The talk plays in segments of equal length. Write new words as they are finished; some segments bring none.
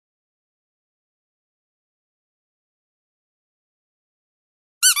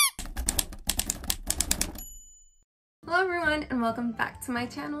Hello everyone and welcome back to my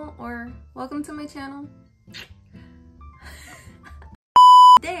channel, or welcome to my channel.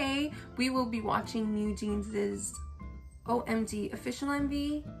 Today we will be watching NewJeans' OMG official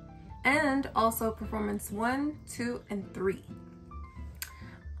MV and also performance 1, 2, and 3.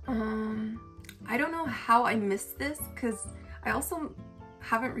 I don't know how I missed this because I also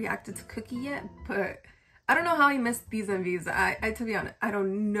haven't reacted to Cookie yet, but I don't know how I missed these MVs. I to be honest, I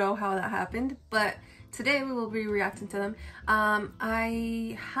don't know how that happened, but today we will be reacting to them.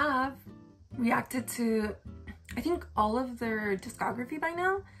 I have reacted to, I think, all of their discography by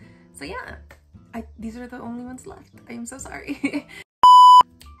now. So yeah, these are the only ones left. I am so sorry.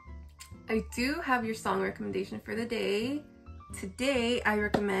 I do have your song recommendation for the day. Today I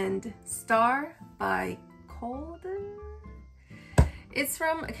recommend Star by Cold. It's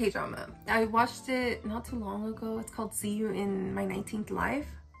from a K-drama. I watched it not too long ago. It's called See You in My 19th Life.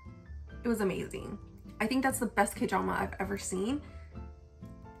 It was amazing. I think that's the best K-drama I've ever seen.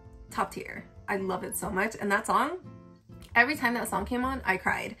 Top tier. I love it so much. And that song, every time that song came on, I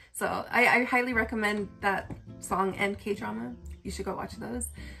cried. So I highly recommend that song and K-drama. You should go watch those.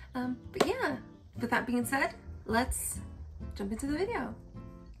 But yeah, with that being said, let's jump into the video.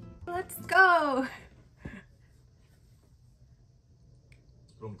 Let's go!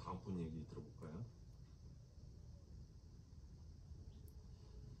 그럼 다음 분 얘기 들어볼까요?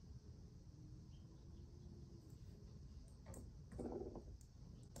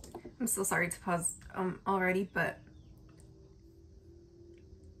 I'm so sorry to pause already, but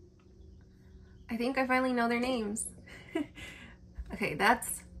I think I finally know their names. Okay,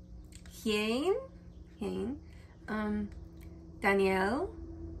 that's Hyun, Danielle,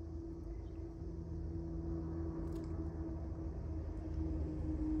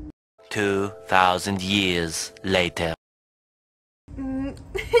 2,000 years later.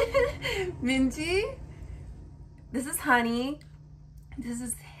 Minji, this is Honey, this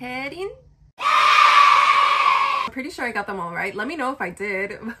is Haerin. I'm pretty sure I got them all right. Let me know if I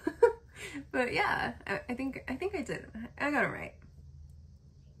did. But yeah, I think I did. I got them right.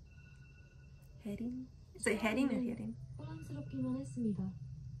 Haerin? Is it Haerin or Haerin? 혼란스럽기만 했습니다.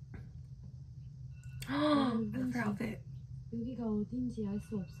 Oh, I love her outfit. 여기가 어딘지 알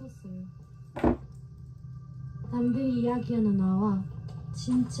수 없었어요. 남들이 이야기하는 나와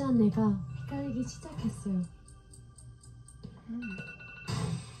진짜 내가 헷갈리기 시작했어요.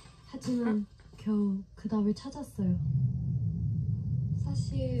 하지만 겨우 그 답을 찾았어요.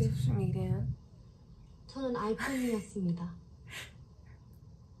 사실 Social media. 저는 아이콘이었습니다.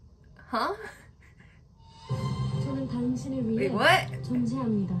 Huh? 저는 당신을 위해 Wait, what?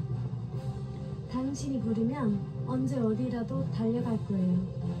 존재합니다. 당신이 부르면 언제 어디라도 달려갈 거예요.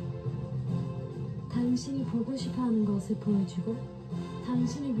 당신이 보고 싶어하는 것을 보여주고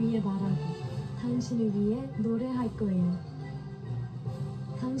당신을 위해 말하고 당신을 위해 노래할 거예요.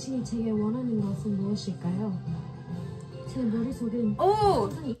 당신이 제게 원하는 것은 무엇일까요? 제 머릿속은 Oh,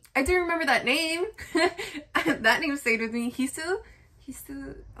 I do remember that name. That name stayed with me. Hisu,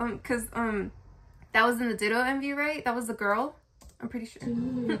 cause that was in the Ditto MV, right? That was the girl. I'm pretty sure.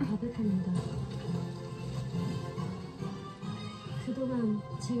 질문으로 가득합니다. 그동안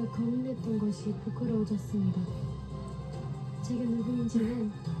제가 고민했던 것이 부끄러워졌습니다. 제가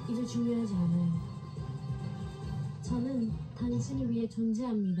누구인지는 이제 중요하지 않아요. 저는 당신을 위해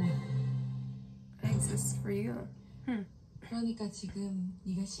존재합니다. I exist for you. 그러니까 지금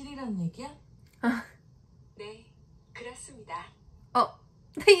네가 실이란 얘기야? 네, 그렇습니다. Oh,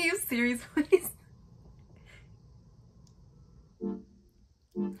 they use serious voice.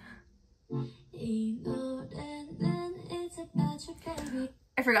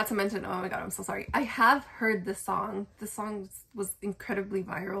 I forgot to mention, oh my god, I'm so sorry. I have heard this song. The song was incredibly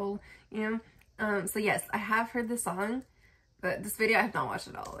viral, you know? So yes, I have heard this song, but this video I have not watched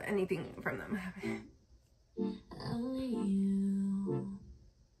at all. Anything from them I haven't.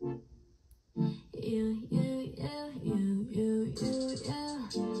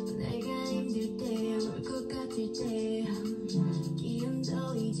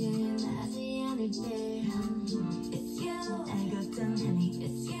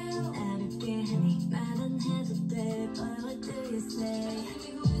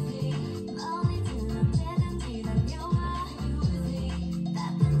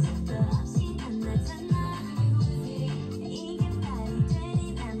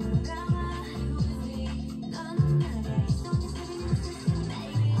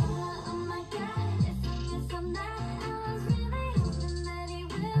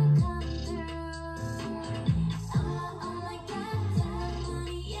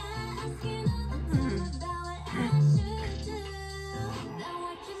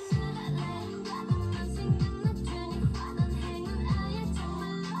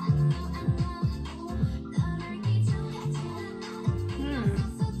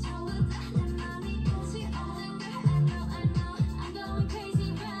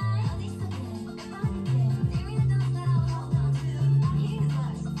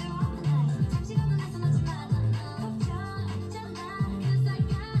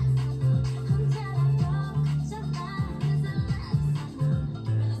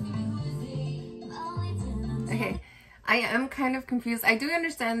 I am kind of confused. I do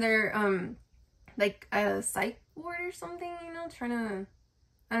understand they're like a psych ward or something, you know, trying to,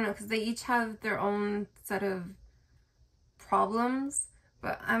 I don't know, because they each have their own set of problems,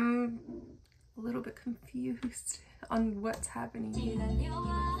 but I'm a little bit confused on what's happening.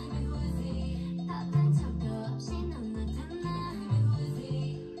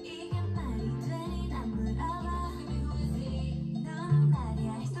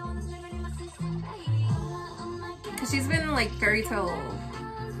 Because she's been like very fairy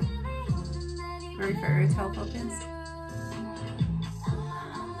tale focused.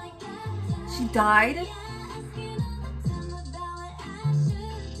 She died?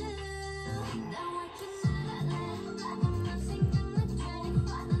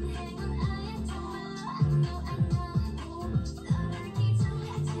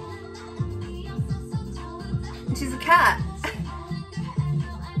 And she's a cat.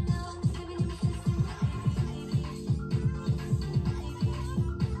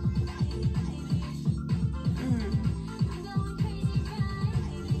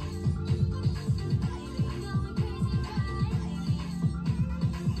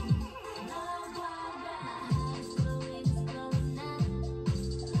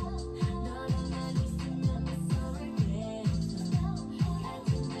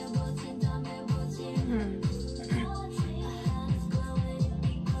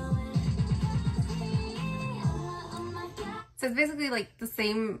 So it's basically like the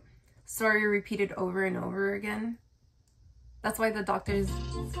same story repeated over and over again. That's why the doctor's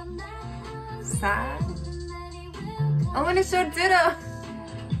sad. Oh, and it showed Ditto!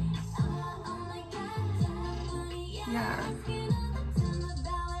 Yeah.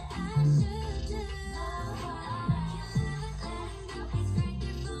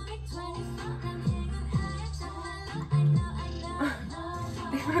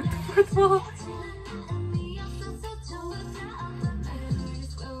 They broke the fourth wall.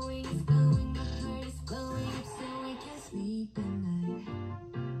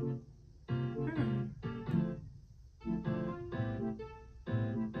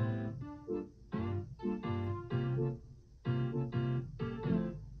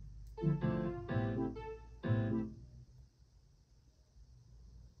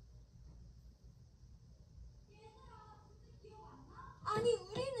 아니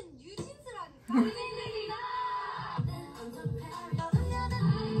우리는 뉴진스라니까.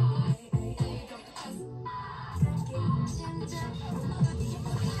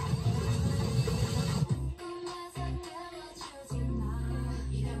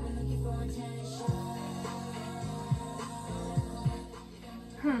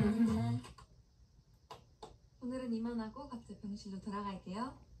 오늘은 이만하고 각자 병실로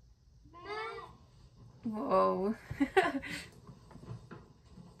돌아갈게요. Whoa.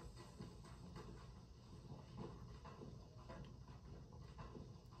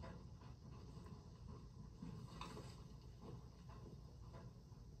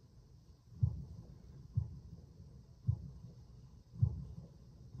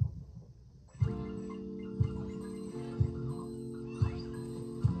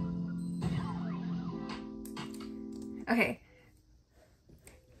 Okay,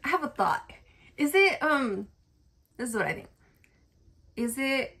 I have a thought. Is it, this is what I think. Is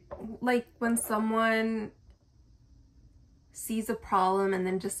it like when someone sees a problem and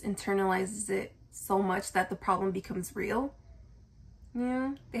then just internalizes it so much that the problem becomes real?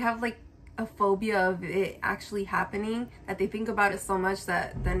 Yeah, they have like a phobia of it actually happening, that they think about it so much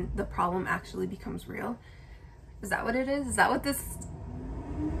that then the problem actually becomes real. Is that what it is? Is that what this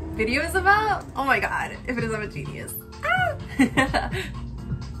video is about? Oh my god, if it is, I'm a genius. Ah!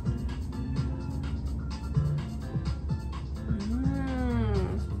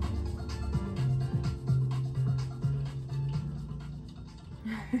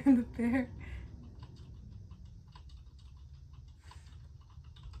 The bear.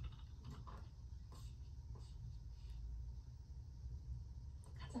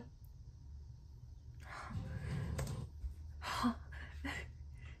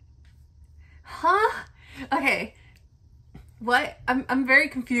 Huh? Okay. What? I'm very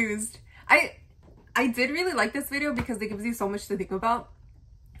confused. I did really like this video because it gives you so much to think about,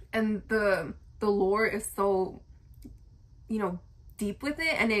 and the lore is so, you know, deep with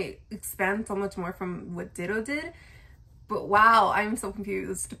it, and it expands so much more from what Ditto did. But wow, I'm so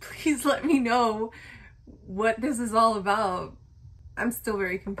confused. Please let me know what this is all about. I'm still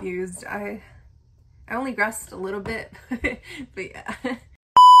very confused. I only grasped a little bit, but yeah.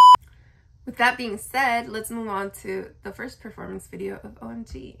 With that being said, let's move on to the first performance video of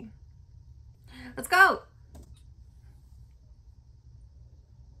OMG. Let's go!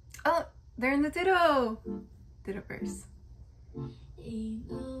 Oh, they're in the Ditto! did a verse.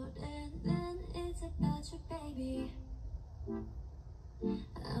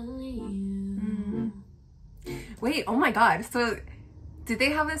 Wait, oh my god, so did they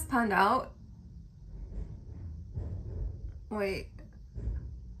have this planned out? Wait,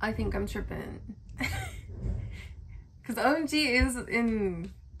 I think I'm tripping. Because OMG is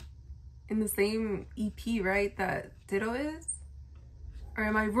in the same EP, right, that Ditto is? Or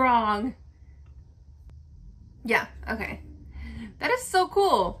am I wrong? Yeah, okay. That is so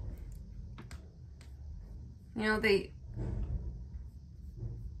cool. You know, they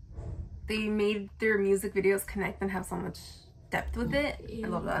made their music videos connect and have so much depth with it. I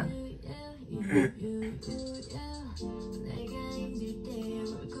love that.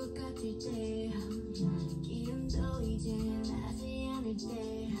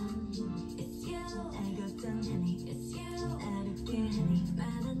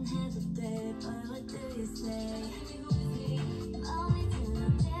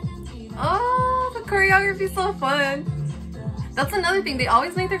 Oh, the choreography is so fun. That's another thing. They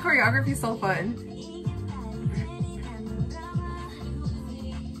always make their choreography so fun.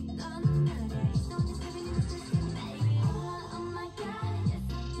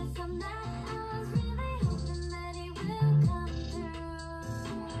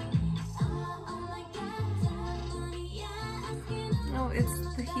 Oh, it's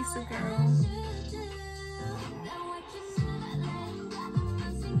the Hisa girl.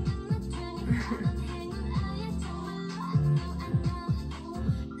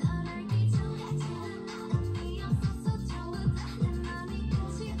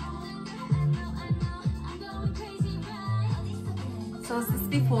 So is this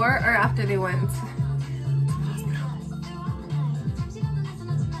before or after they went?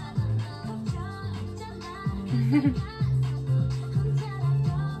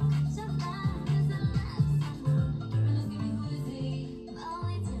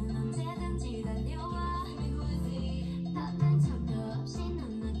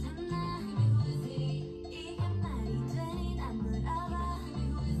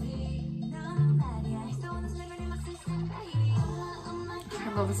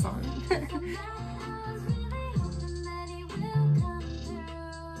 I love the song.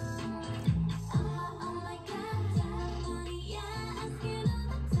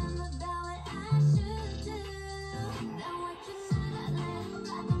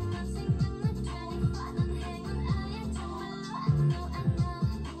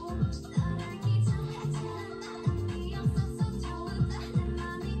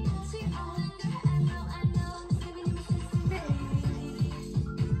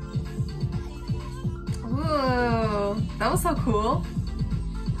 Ooh, that was so cool.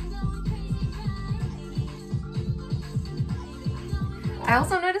 I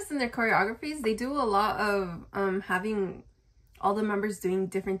also noticed in their choreographies, they do a lot of having all the members doing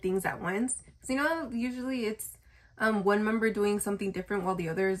different things at once. So, you know, usually it's one member doing something different while the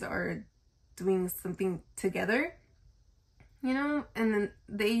others are doing something together, you know? And then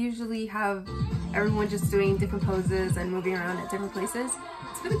they usually have everyone just doing different poses and moving around at different places.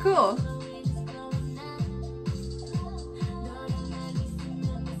 It's really cool.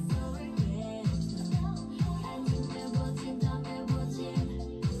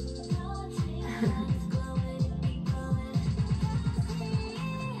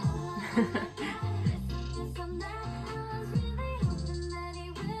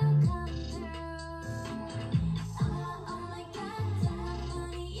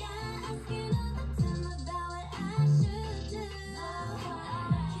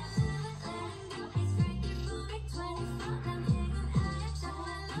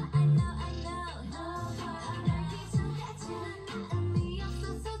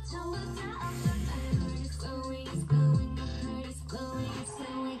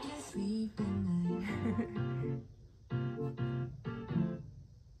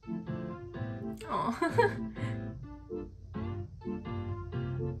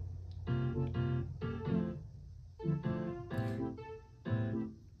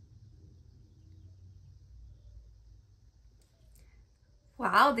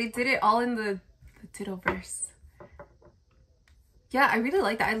 Wow, they did it all in the Ditto verse. Yeah, I really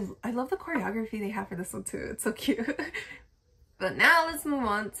like that. I love the choreography they have for this one too. It's so cute. But now let's move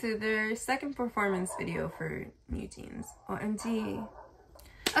on to their second performance video for New Jeans. OMG.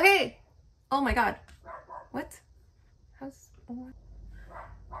 Okay. Oh my god. What? What?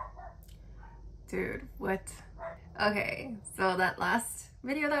 Dude, what? Okay, so that last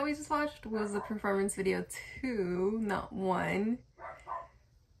video that we just watched was the performance video 2, not 1.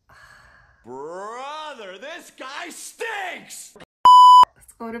 Brother, this guy stinks!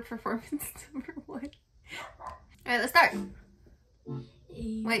 Let's go to performance number 1. Alright, let's start.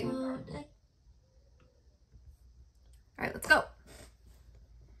 Wait. Alright, let's go.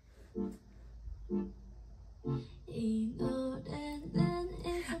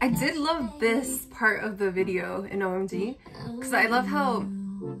 I did love this part of the video in OMG because I love how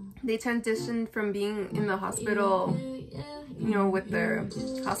they transitioned from being in the hospital, you know, with their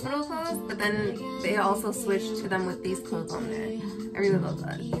hospital clothes, but then they also switched to them with these clothes on there. I really love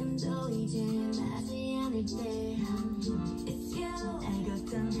that.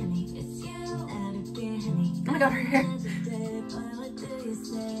 Oh my god, her hair.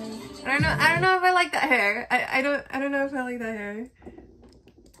 I don't know if I like that hair. I don't know if I like that hair.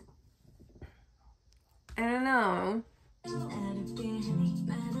 I don't know.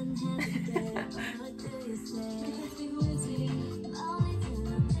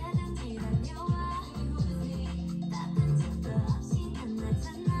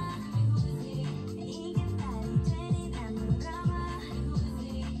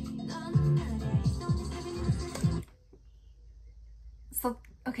 So,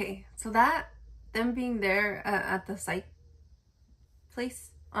 okay, so that, them being there at the psych place,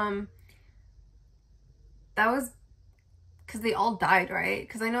 that was because they all died, right?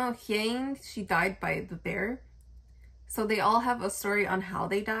 Because I know Hyang, she died by the bear. So they all have a story on how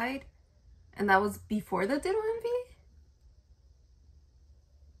they died. And that was before the Diddle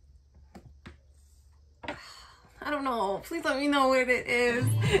MV? I don't know. Please let me know what it is.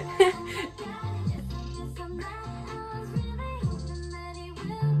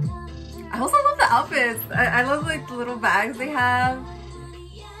 I also love the outfits. I love like the little bags they have.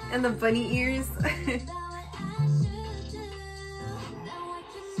 And the bunny ears.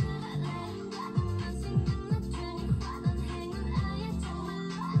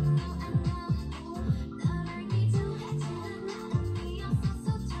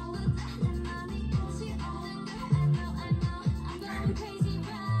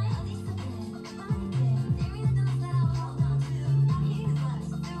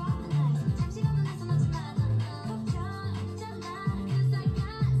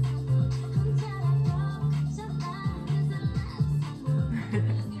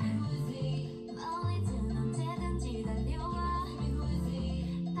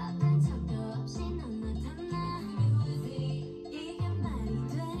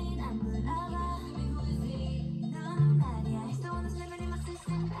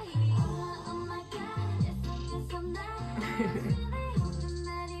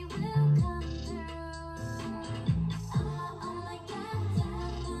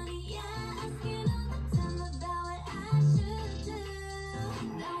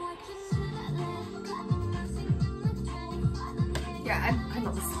 Yeah, I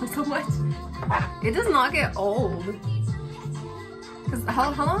love this song so much. It does not get old. Cause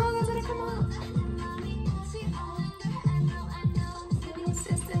how long ago did it come out?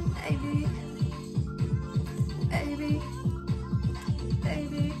 Consistent, baby, baby,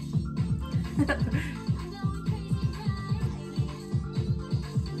 baby.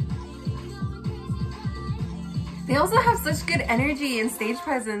 They also have such good energy and stage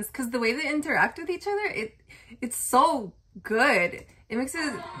presence because the way they interact with each other, it's so good. It makes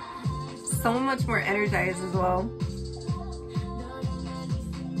it so much more energized as well.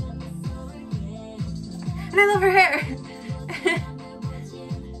 And I love her hair.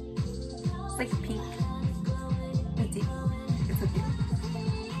 It's like pink. It's deep. It's so cute.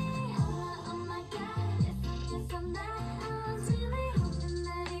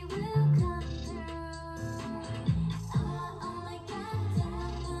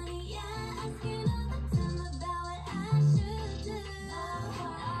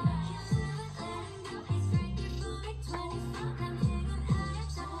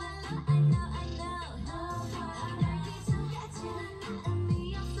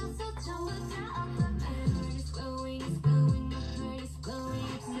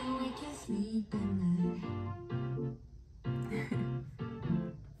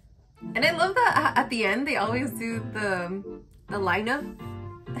 And I love that at the end they always do the lineup.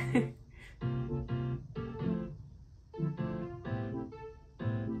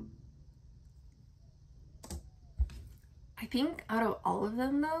 I think out of all of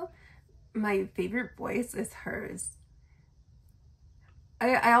them though, my favorite voice is hers.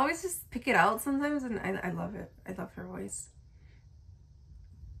 I always just pick it out sometimes and I love it. I love her voice.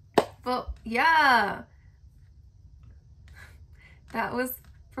 But yeah, that was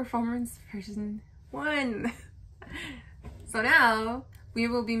performance version 1. So now we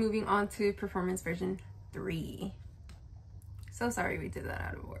will be moving on to performance version 3. So sorry we did that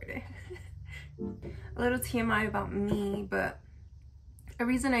out of order. A little TMI about me, but a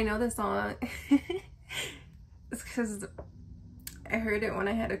reason I know this song It's because I heard it when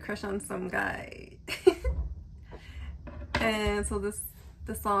I had a crush on some guy. And so the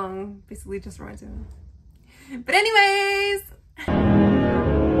song basically just reminds me of him. But anyways, let's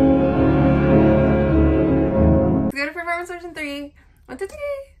go to performance version 3. 1, 2, 3.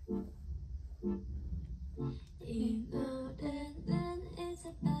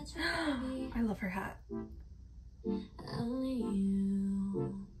 I love her hat.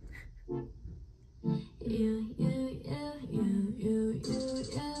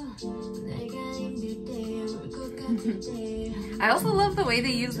 I also love the way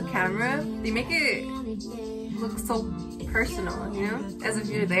they use the camera. They make it look so personal, you know? As if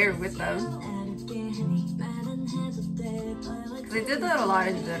you're there with them. Because they did that a lot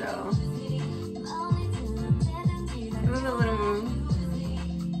in Ditto. I love the little move.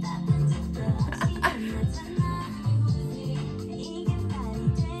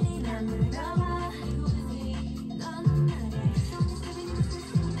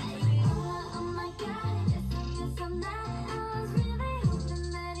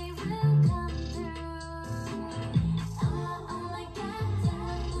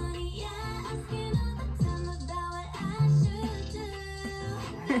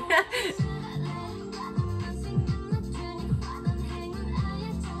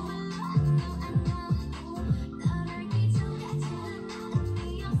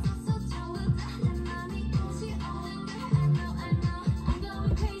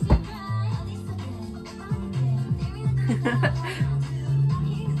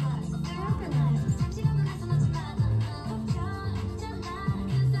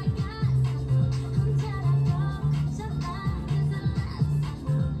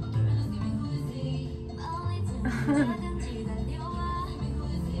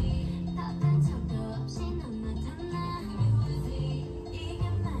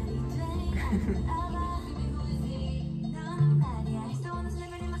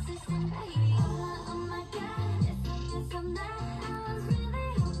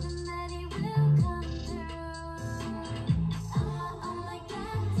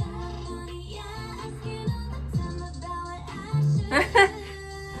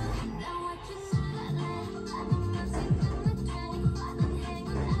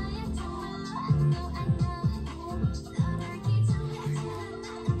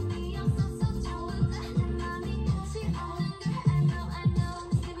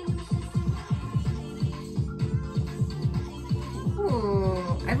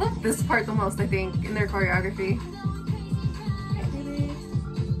 I love this part the most, I think, in their choreography.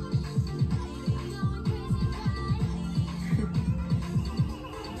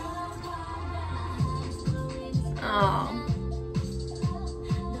 Oh.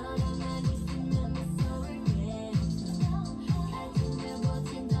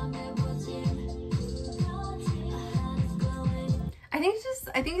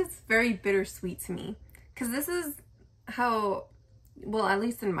 I think it's very bittersweet to me, because this is how, well, at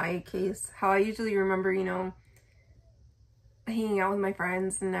least in my case, how I usually remember, you know, hanging out with my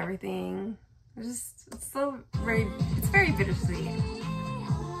friends and everything. It's very bittersweet.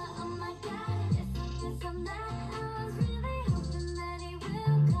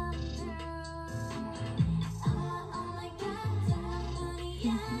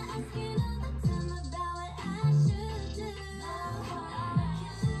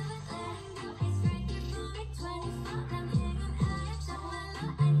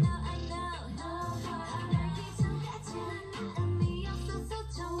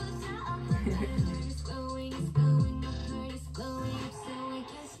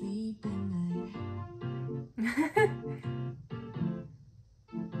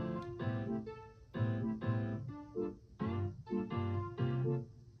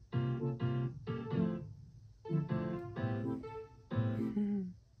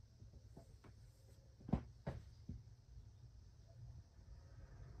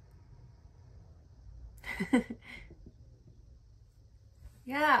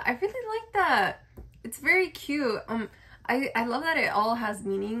 Yeah, I really like that. It's very cute. I love that it all has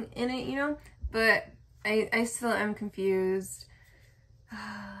meaning in it, you know, but I still am confused.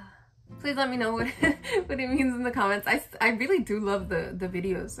 Please let me know what what it means in the comments. I really do love the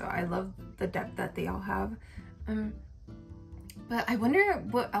videos, so I love the depth that they all have. But I wonder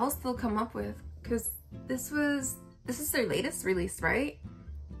what else they'll come up with, because this is their latest release, right?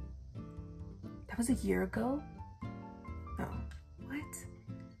 That was a year ago? No. What?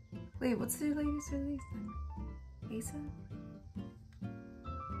 Wait, what's their latest release then? Asa?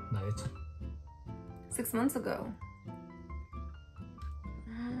 나의 첫 6 months ago.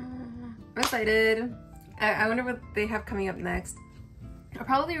 I'm excited. I wonder what they have coming up next. I'll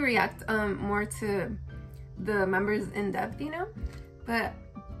probably react more to the members in depth, you know, but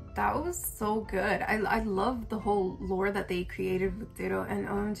that was so good. I love the whole lore that they created with Ditto and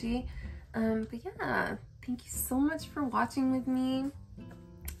OMG. But yeah, thank you so much for watching with me.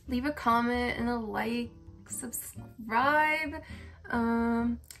 Leave a comment and a like, subscribe.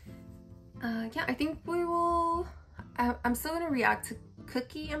 Yeah, I think we will, I'm still gonna react to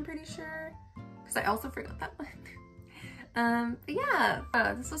Cookie, I'm pretty sure, because I also forgot that one. But yeah,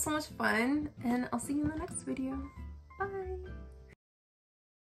 this was so much fun, and I'll see you in the next video. Bye!